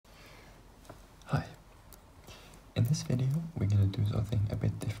In this video, we're gonna do something a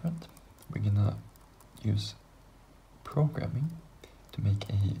bit different. We're gonna use programming to make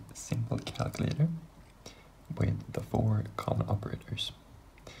a simple calculator with the 4 common operators.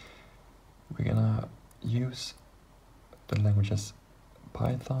 We're gonna use the languages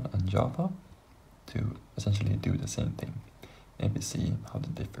Python and Java to essentially do the same thing, maybe see how they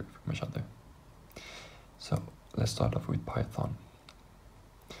differ from each other. So let's start off with Python.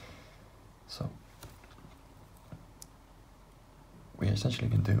 So we essentially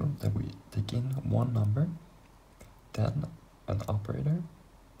can do that we take in one number, then an operator,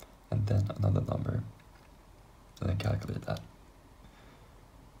 and then another number, and then calculate that.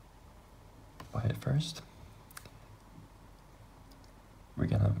 By first, we're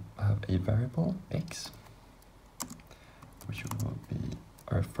gonna have a variable x, which will be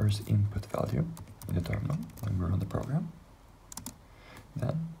our first input value in the terminal when we run the program.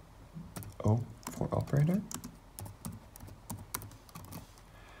 Then O for operator,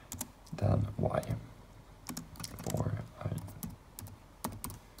 then y for our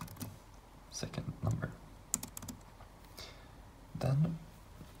second number. Then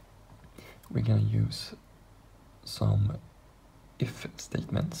we're gonna use some if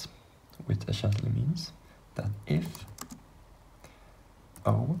statements, which essentially means that if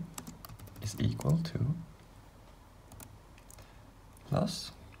O is equal to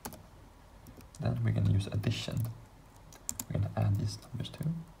plus, then we're gonna use addition. We're gonna add these numbers to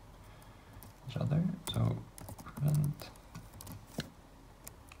each other. So print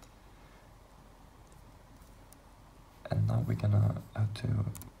and now we're gonna have to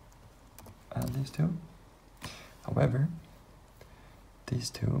add these two. However, these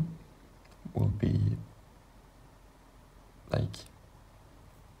two will be like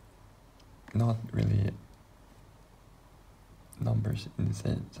not really numbers in the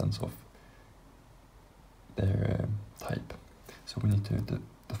sense of their type. So we need to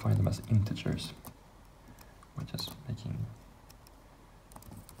define them as integers. We're just making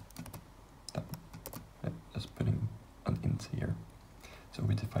them, just putting an int here. So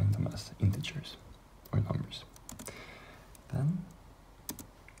we define them as integers or numbers. Then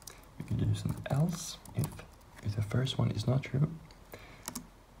we can use an else if the first one is not true.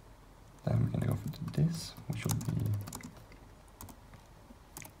 Then we're gonna go for this, which will be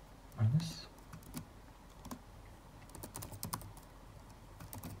minus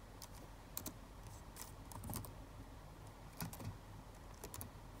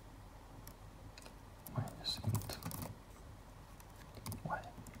int y,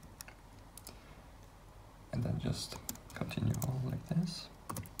 and then just continue all like this.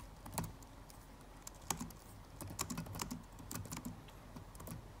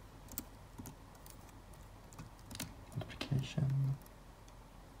 Multiplication,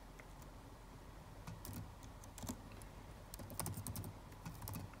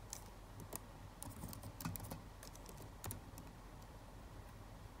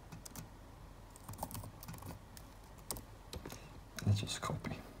 let's just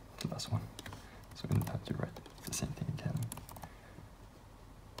copy the last one, so we don't have to write the same thing again.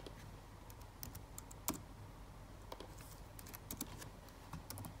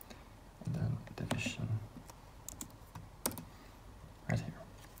 And then division right here.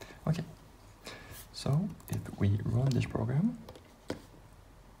 Okay, so if we run this program,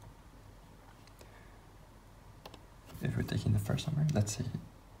 if we take in the first number, let's say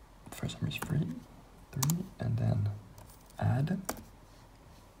the first number is 3, and then add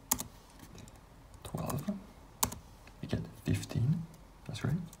 12, we get 15, that's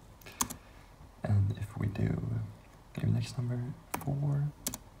right. And if we do maybe next number 4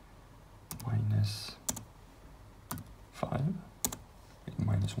 minus 5,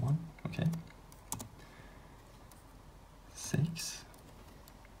 minus 1, okay. 6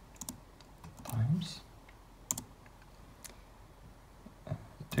 times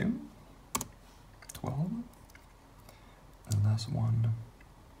 2, 12, and last one,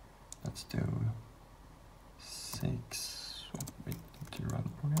 let's do 6, wait, to run the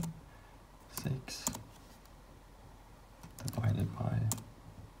program, 6 divided by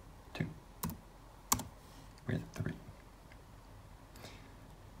 2 with 3.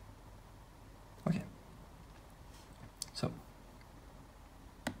 Okay, so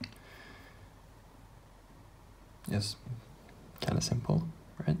yes, kind of simple,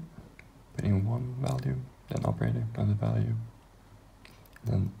 right? Putting in one value, then operator, another value,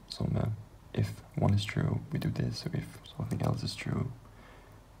 then some if one is true, we do this, or if something else is true,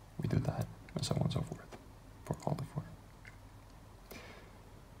 we do that, and so on and so forth, for all the 4.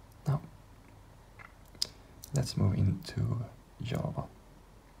 Now, let's move into Java.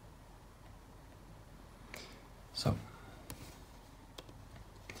 So,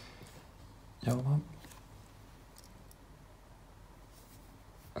 Java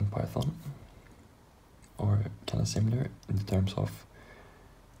and Python are kind of similar in terms of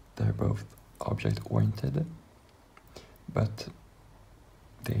they're both object-oriented, but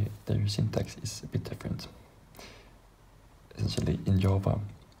their syntax is a bit different. Essentially, in Java,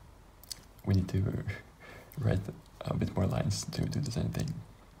 we need to write a bit more lines to do the same thing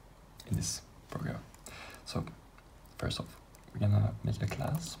in this program. So, first off, we're gonna make a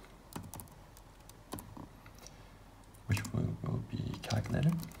class, which will be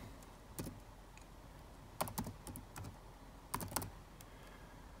calculated.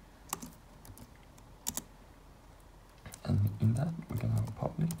 And in that, we're gonna have a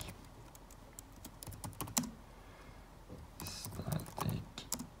public static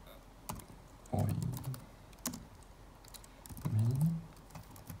void main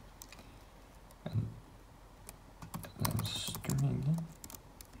and then string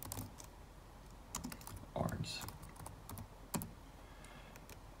args.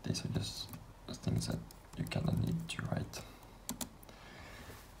 These are just things that you kind of need to write.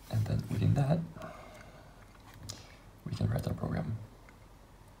 And then within that, we can write our program.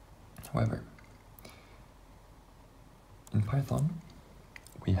 However, in Python,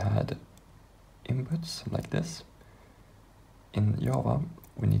 we had inputs like this. In Java,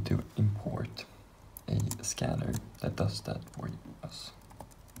 we need to import a scanner that does that for us.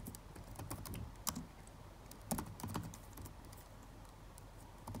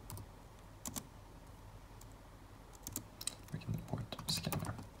 We can import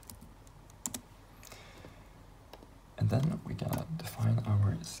scanner. And then we gotta define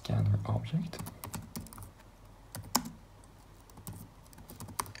our scanner object.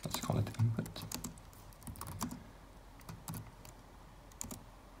 Let's call it input.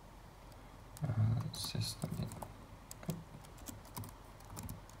 System in.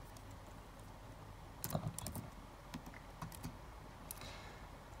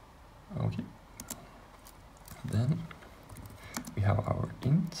 Okay. Then we have our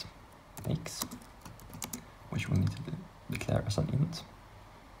int x, which we need to declare as an int.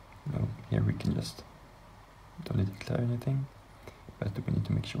 Now, here we can just don't need to declare anything, but we need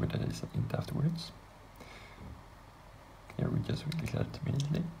to make sure that it's an int afterwards. Here we just declare it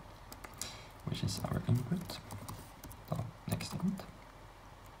immediately, which is our input. So next int.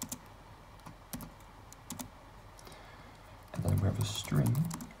 And then we have a string,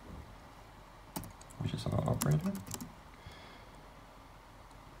 which is an operator.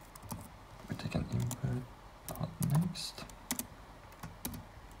 We take an input dot next.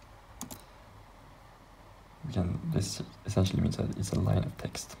 This essentially means that it's a line of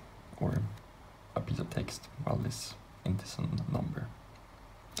text or a piece of text, while this int is a number.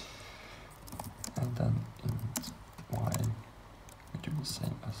 And then int y, we do the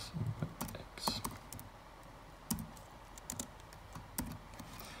same as input x.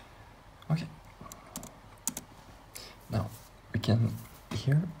 Okay. Now we can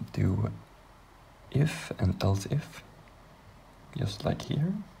here do if and else if, just like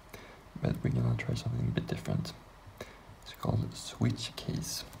here, but we're gonna try something a bit different. It's called switch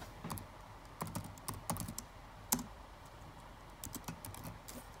case.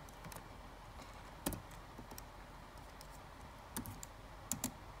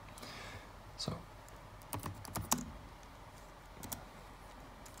 So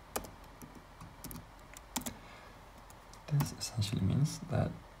this essentially means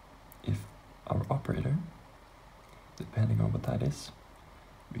that if our operator, depending on what that is,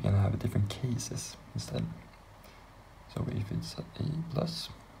 we're gonna have different cases instead. So if it's a plus,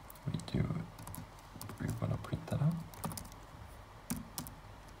 we wanna print that out.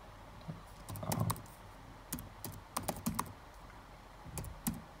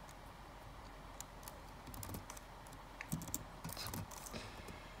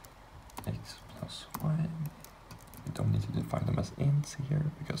 X plus y. We don't need to define them as ints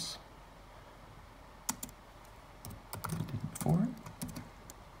here because we did it before.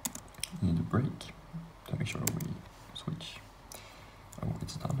 We need a break to make sure we switch. Oh,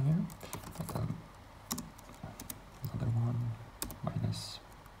 it's down here. And then another one minus.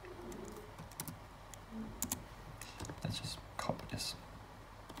 Let's just copy this.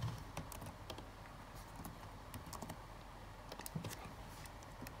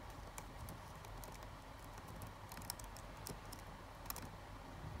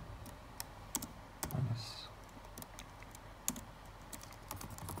 Minus.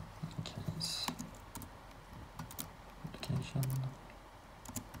 Case. Application.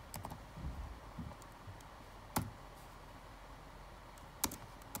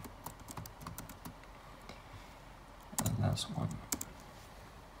 And last one.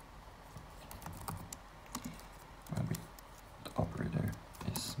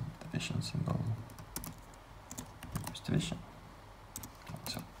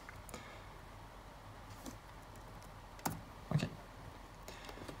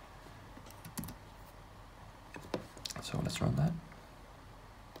 let's run that.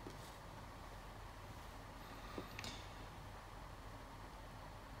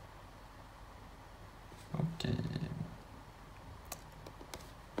 Okay,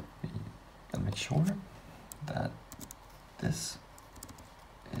 we can make sure that this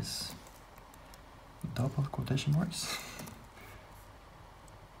is double quotation marks,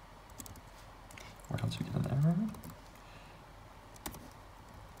 or else we get an error.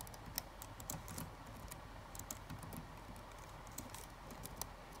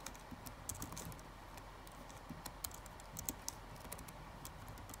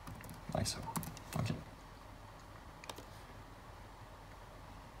 Like so. Okay.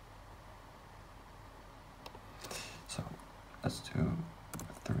 So let's do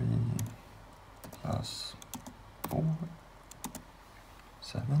 3 plus 4,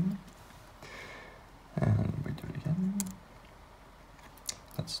 7, and we do it again.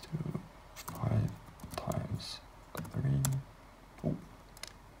 Let's do 5 times 3. Oh,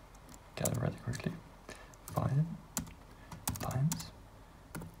 get it ready quickly. 5 times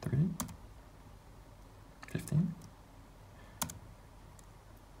 3, 15.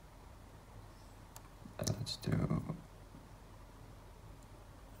 And let's do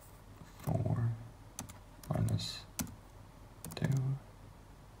 4 minus 2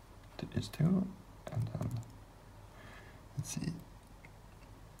 is 2, and then let's see,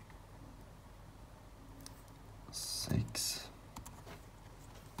 6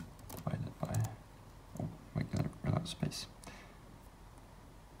 divided by, oh, we're gonna run out of space.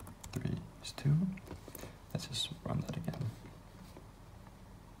 3 is 2. Let's just run that again.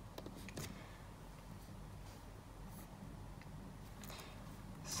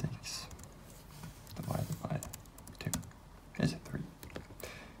 Six divided by 2 is 3.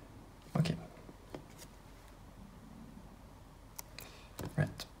 Okay.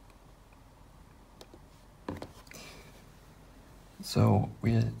 Right. So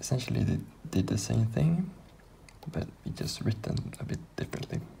we essentially did the same thing, but we just written a bit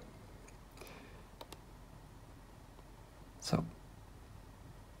differently. So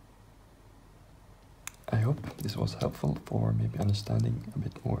I hope this was helpful for maybe understanding a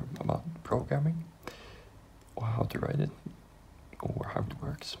bit more about programming, or how to write it, or how it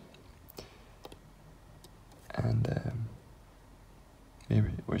works. And maybe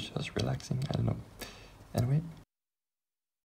it was just relaxing, I don't know. Anyway,